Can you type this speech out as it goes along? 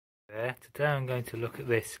There. Today I'm going to look at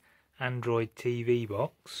this Android TV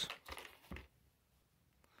box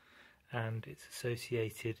and its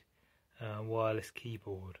associated wireless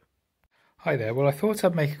keyboard. Hi there, well I thought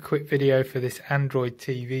I'd make a quick video for this Android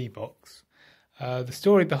TV box. The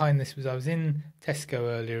story behind this was I was in Tesco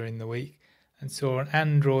earlier in the week and saw an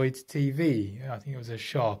Android TV. I think it was a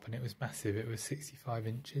Sharp and it was massive. It was 65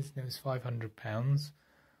 inches and it was £500.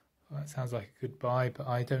 Well, that sounds like a good buy, but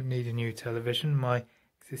I don't need a new television. My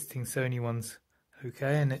existing Sony one's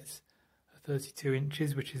okay, and it's 32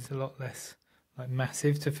 inches, which is a lot less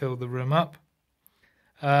massive to fill the room up.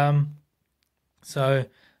 So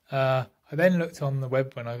I then looked on the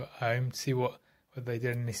web when I got home to see whether they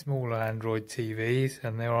did any smaller Android TVs,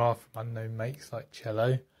 and there are from unknown makes like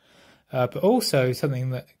Cello. But also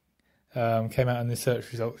something that came out in the search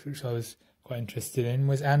results, which I was quite interested in,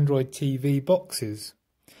 was Android TV boxes.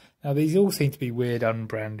 Now these all seem to be weird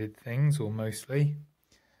unbranded things, or mostly.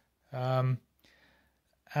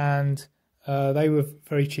 And they were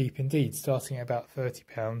very cheap indeed, starting at about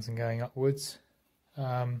 £30 and going upwards.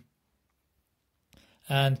 And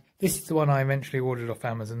this is the one I eventually ordered off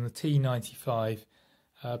Amazon, the T95,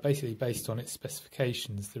 basically based on its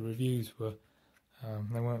specifications. The reviews were,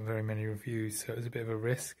 there weren't very many reviews, so it was a bit of a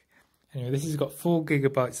risk. Anyway, this has got 4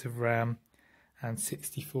 GB of RAM and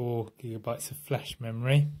 64 GB of flash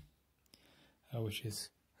memory, which is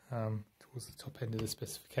towards the top end of the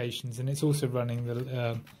specifications, and it's also running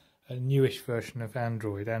the a newish version of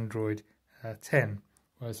Android 10,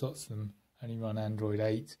 whereas lots of them only run Android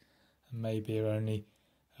 8 and maybe are only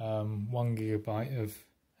 1 GB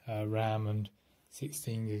of RAM and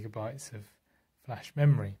 16 GB of flash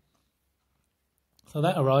memory. So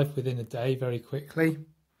that arrived within a day, very quickly.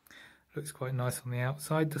 Looks quite nice on the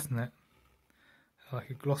outside, doesn't it? Like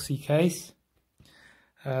a glossy case.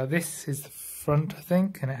 This is the front, I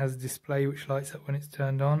think, and it has a display which lights up when it's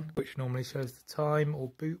turned on, which normally shows the time,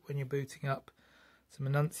 or boot when you're booting up. Some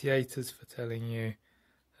annunciators for telling you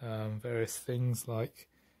various things like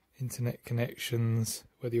internet connections,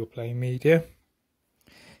 whether you're playing media.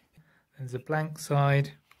 There's a blank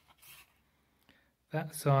side.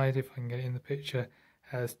 That side, if I can get it in the picture,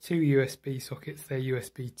 has 2 USB sockets. They're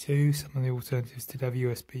USB 2. Some of the alternatives did have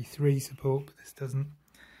USB 3 support, but this doesn't.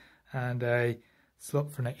 And a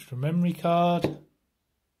slot for an extra memory card,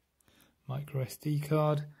 micro SD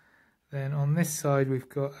card. Then on this side we've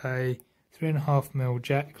got a 3.5mm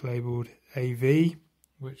jack labelled AV,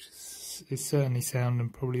 which is certainly sound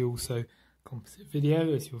and probably also composite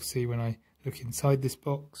video, as you'll see when I look inside this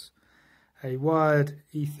box. A wired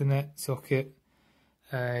Ethernet socket,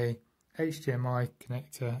 a HDMI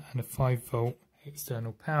connector and a 5V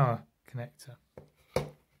external power connector.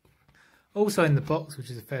 Also in the box,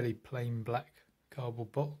 which is a fairly plain black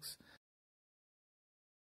cardboard box,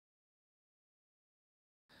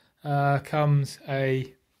 comes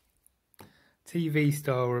a TV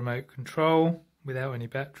style remote control without any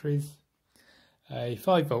batteries, a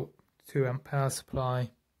 5V 2A power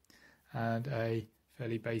supply, and a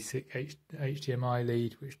fairly basic HDMI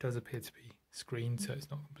lead, which does appear to be screened, so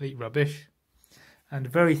it's not complete rubbish, and a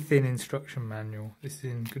very thin instruction manual. This is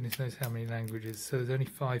in goodness knows how many languages, so there's only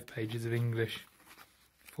 5 pages of English,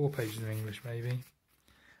 4 pages of English maybe,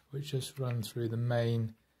 which just run through the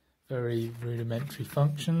main very rudimentary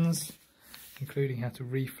functions, including how to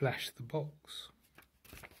reflash the box.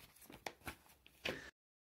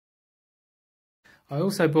 I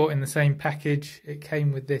also bought in the same package, it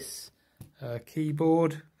came with this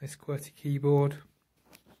keyboard, this QWERTY keyboard,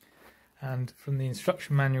 and from the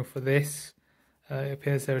instruction manual for this, it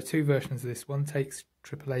appears there are 2 versions of this. One takes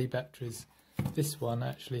AAA batteries. This one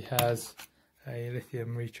actually has a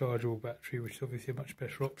lithium rechargeable battery, which is obviously a much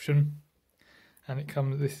better option. And it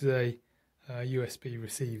comes. This is a USB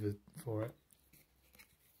receiver for it,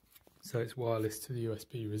 so it's wireless to the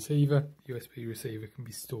USB receiver. The USB receiver can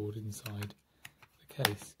be stored inside the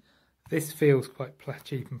case. This feels quite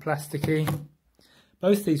cheap and plasticky.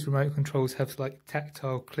 Both these remote controls have like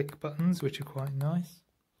tactile click buttons, which are quite nice.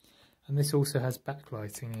 And this also has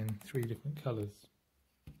backlighting in 3 different colours.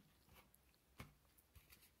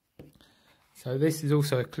 So this is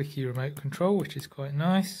also a clicky remote control, which is quite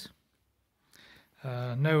nice.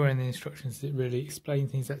 Nowhere in the instructions does it really explain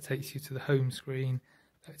things. That takes you to the home screen.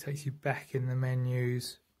 That takes you back in the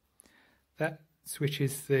menus. That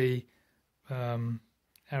switches the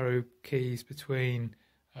arrow keys between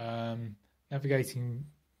navigating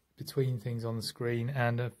between things on the screen,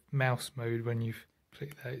 and a mouse mode. When you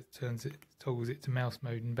click that, it toggles it to mouse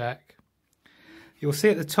mode and back. You'll see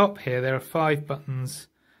at the top here there are 5 buttons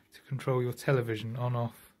to control your television: on,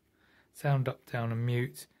 off, sound up, down and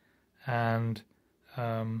mute, and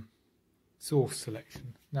source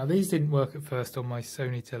selection. Now these didn't work at first on my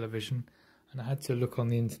Sony television, and I had to look on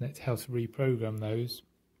the internet how to reprogram those.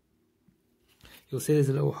 You'll see there's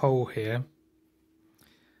a little hole here,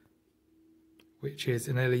 which is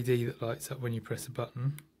an LED that lights up when you press a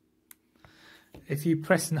button. If you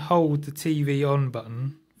press and hold the TV on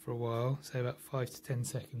button for a while, say about 5 to 10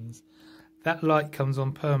 seconds, that light comes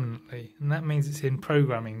on permanently, and that means it's in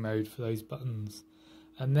programming mode for those buttons.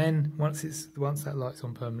 And then once that light's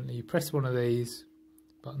on permanently, you press one of these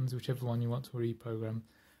buttons, whichever one you want to reprogram,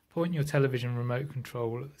 point your television remote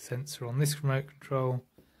control at the sensor on this remote control,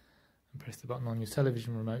 and press the button on your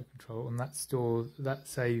television remote control, and that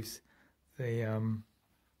saves the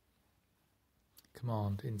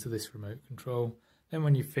command into this remote control. Then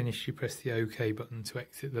when you finish, you press the OK button to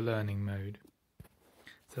exit the learning mode.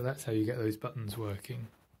 So that's how you get those buttons working.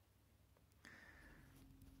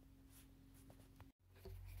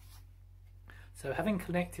 So having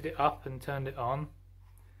connected it up and turned it on,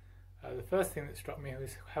 the first thing that struck me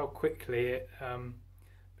was how quickly it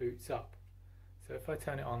boots up. So if I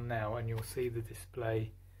turn it on now, and you'll see the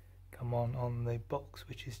display come on the box,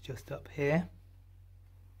 which is just up here.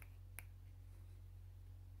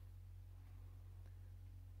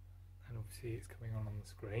 And obviously it's coming on the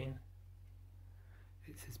screen.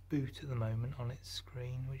 It says boot at the moment on its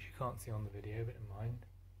screen, which you can't see on the video, but never mind.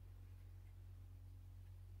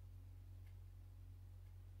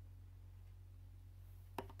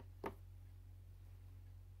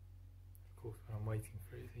 Of course, when I'm waiting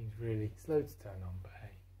for it, it seems really slow to turn on, but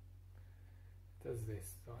hey. It does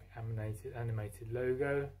this like animated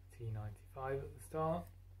logo, T95 at the start.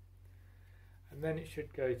 And then it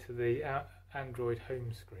should go to the Android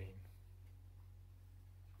home screen,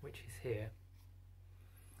 which is here.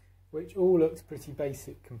 Which all looks pretty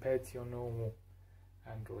basic compared to your normal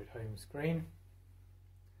Android home screen.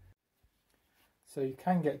 So you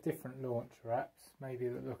can get different launcher apps, maybe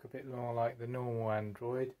that look a bit more like the normal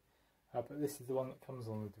Android, but this is the one that comes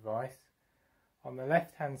on the device. On the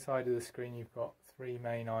left hand side of the screen you've got three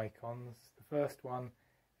main icons. The first one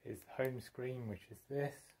is the home screen, which is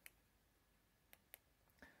this.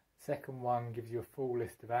 The second one gives you a full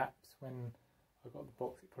list of apps. When I got the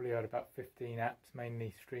box, it probably had about 15 apps,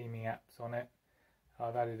 mainly streaming apps on it.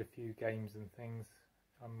 I've added a few games and things.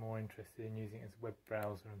 I'm more interested in using it as a web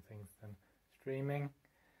browser and things than streaming.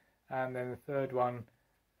 And then the third one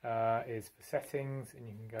is for settings, and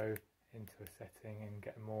you can go into a setting and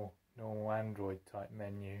get a more normal Android type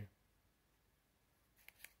menu.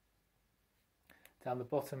 Down the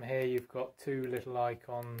bottom here you've got two little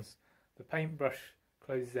icons. The paintbrush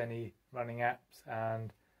closes any running apps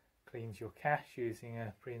and cleans your cache using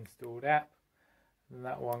a pre-installed app, and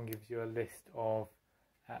that one gives you a list of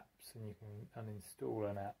apps and you can uninstall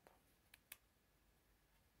an app.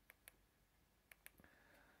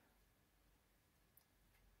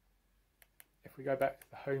 If we go back to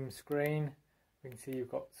the home screen, we can see you've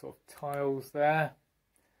got sort of tiles there.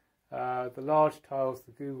 The large tiles,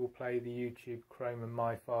 the Google Play, the YouTube, Chrome and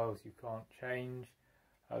My Files, you can't change.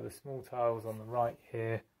 The small tiles on the right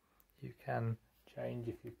here you can change.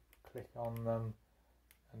 If you click on them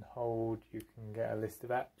and hold, you can get a list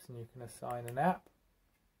of apps and you can assign an app.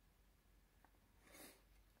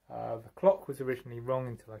 The clock was originally wrong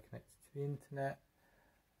until I connected to the internet.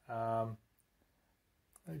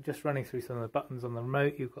 Just running through some of the buttons on the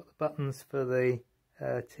remote, you've got the buttons for the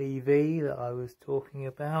TV that I was talking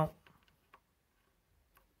about.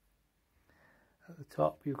 At the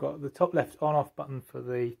top you've got the top left on off button for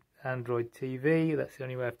the Android TV. That's the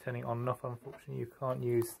only way of turning it on and off. Unfortunately you can't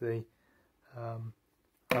use the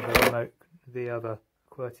other remote, the other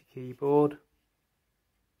QWERTY keyboard.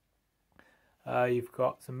 You've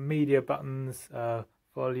got some media buttons,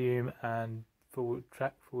 volume and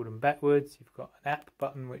track forward and backwards. You've got an app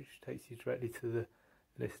button which takes you directly to the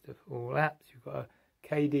list of all apps. You've got a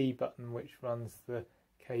KD button which runs the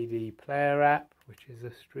KD Player app, which is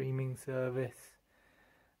a streaming service.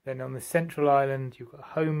 Then on the central island you've got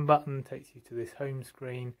a home button, takes you to this home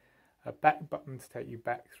screen. A back button to take you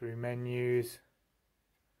back through menus,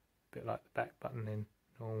 a bit like the back button in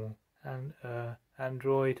normal and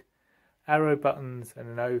Android. Arrow buttons and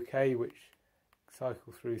an OK which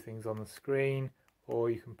cycle through things on the screen, or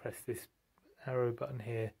you can press this arrow button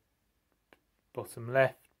here bottom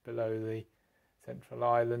left below the central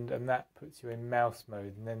island, and that puts you in mouse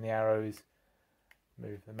mode, and then the arrows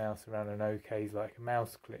move the mouse around, and OK is like a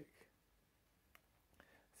mouse click.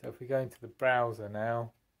 So if we go into the browser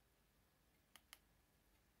now,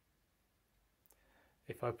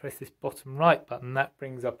 if I press this bottom right button, that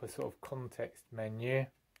brings up a sort of context menu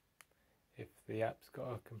if the app's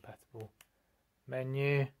got a compatible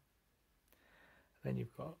menu. Then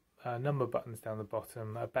you've got number buttons down the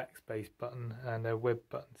bottom, a backspace button and a web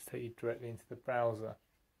button to take you directly into the browser.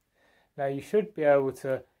 Now you should be able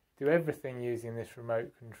to do everything using this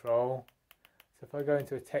remote control. So if I go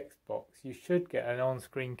into a text box, you should get an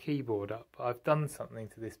on-screen keyboard up. I've done something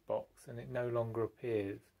to this box and it no longer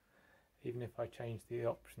appears, even if I change the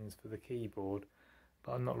options for the keyboard.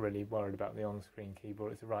 But I'm not really worried about the on-screen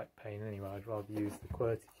keyboard, it's a right pain anyway. I'd rather use the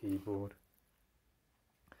QWERTY keyboard.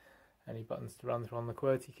 Any buttons to run through on the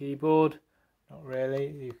QWERTY keyboard? Not really.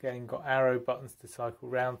 You've again got arrow buttons to cycle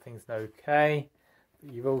around things, okay.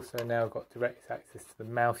 But you've also now got direct access to the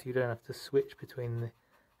mouse. You don't have to switch between the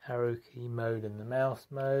arrow key mode and the mouse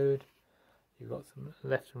mode. You've got some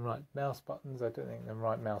left and right mouse buttons. I don't think the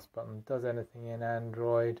right mouse button does anything in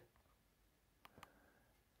Android.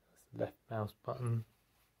 That's the left mouse button.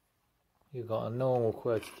 You've got a normal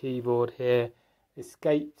QWERTY keyboard here.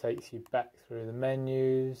 Escape takes you back through the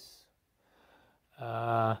menus.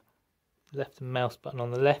 Left and mouse button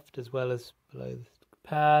on the left as well as below the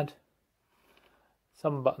pad.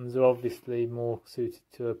 Some buttons are obviously more suited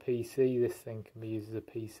to a PC. This thing can be used as a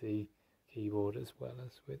PC keyboard as well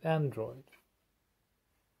as with Android.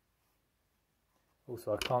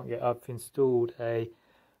 Also, I've installed a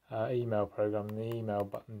email program and the email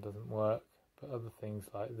button doesn't work, but other things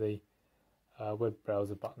like the web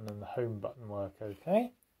browser button and the home button work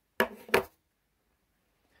okay.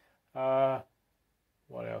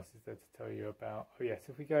 What else is there to tell you about? Oh yes,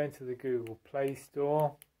 if we go into the Google Play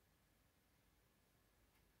Store,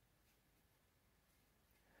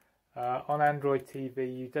 on Android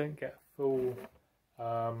TV you don't get a full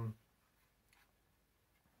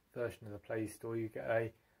version of the Play Store. You get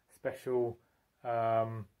a special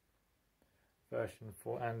version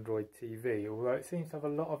for Android TV, although it seems to have a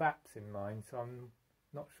lot of apps in mind, so I'm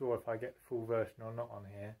not sure if I get the full version or not on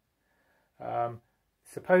here.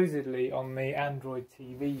 Supposedly on the Android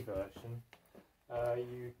TV version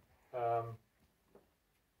you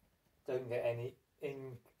don't get any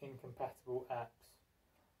incompatible apps,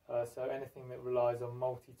 so anything that relies on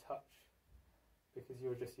multi-touch, because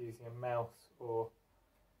you're just using a mouse or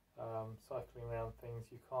cycling around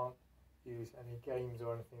things, you can't use any games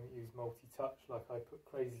or anything that use multi-touch. Like I put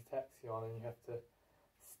Crazy Taxi on and you have to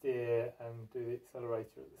steer and do the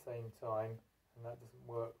accelerator at the same time, and that doesn't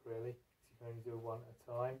work really, because you can only do one at a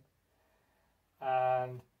time.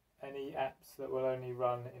 And any apps that will only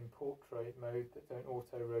run in portrait mode that don't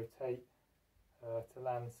auto-rotate to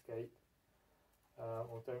landscape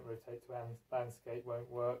or don't rotate to landscape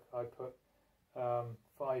won't work. I put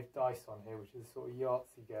 5 Dice on here, which is a sort of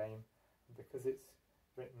Yahtzee game, and because it's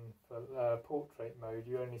written for portrait mode,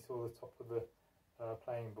 you only saw the top of the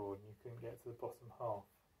playing board and you couldn't get to the bottom half.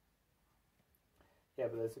 Yeah,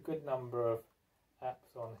 but there's a good number of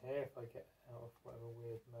apps on here. If I get out of whatever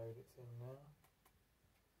weird mode it's in now.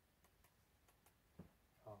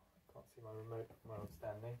 Oh, I can't see my remote from where I'm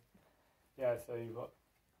standing. Yeah, so you've got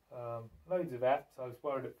loads of apps. I was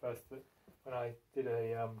worried at first that when I did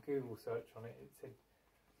a Google search on it, it said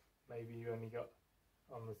maybe you only got,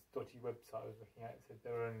 on this dodgy website I was looking at, it said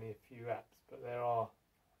there were only a few apps, but there are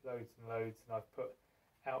loads and loads, and I've put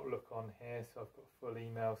Outlook on here, so I've got a full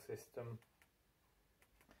email system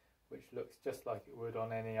which looks just like it would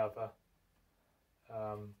on any other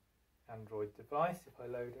Android device if I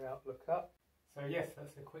load Outlook up. So yes,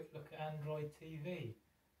 that's a quick look at Android TV,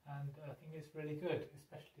 and I think it's really good,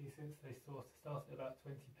 especially since they start at about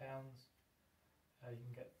 £20. You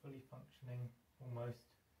can get fully functioning, almost,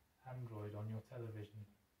 Android on your television.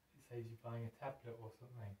 It saves you buying a tablet or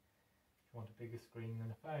something if you want a bigger screen than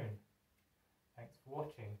a phone. Thanks for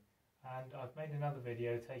watching, and I've made another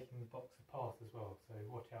video taking the box apart as well, so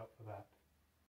watch out for that.